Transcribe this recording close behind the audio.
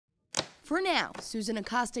For now, Susan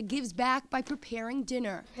Acosta gives back by preparing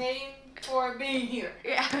dinner. Paying for being here.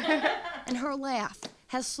 Yeah. And her laugh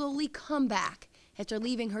has slowly come back after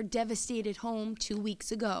leaving her devastated home 2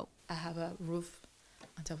 weeks ago. I have a roof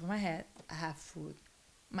on top of my head. I have food.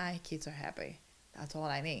 My kids are happy. That's all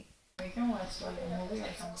I need. We can watch like a movie or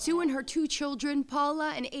something. Sue and her 2 children,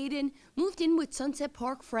 Paula and Aiden, moved in with Sunset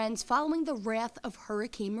Park friends following the wrath of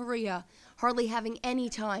Hurricane Maria, hardly having any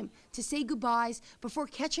time to say goodbyes before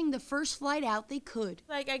catching the first flight out they could.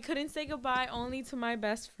 Like, I couldn't say goodbye only to my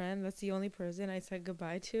best friend. That's the only person I said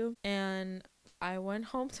goodbye to. And I went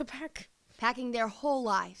home to pack. Packing their whole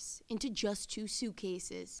lives into just 2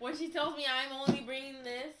 suitcases. When she told me I'm only bringing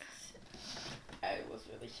this, I was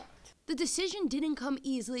really shocked. The decision didn't come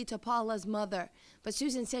easily to Paula's mother, but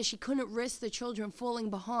Susan says she couldn't risk the children falling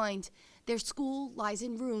behind. Their school lies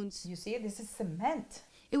in ruins. You see, this is cement.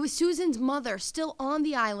 It was Susan's mother, still on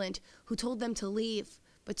the island, who told them to leave,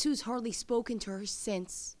 but Sue's hardly spoken to her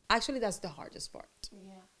since. Actually, that's the hardest part.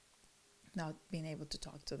 Yeah. Not being able to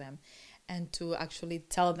talk to them and to actually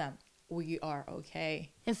tell them we are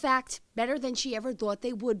okay. In fact, better than she ever thought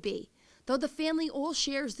they would be. Though the family all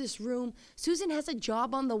shares this room, Susan has a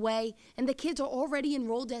job on the way, and the kids are already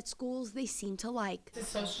enrolled at schools they seem to like.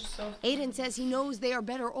 Aiden says he knows they are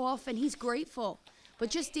better off, and he's grateful.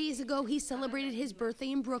 But just days ago, he celebrated his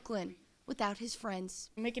birthday in Brooklyn without his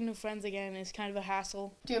friends. Making new friends again is kind of a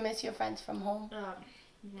hassle. Do you miss your friends from home?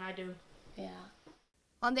 I do. Yeah.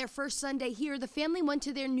 On their first Sunday here, the family went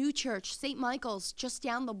to their new church, St. Michael's, just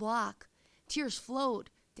down the block. Tears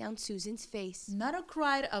flowed down Susan's face. Not a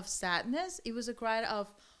cry of sadness. It was a cry of,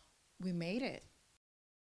 we made it.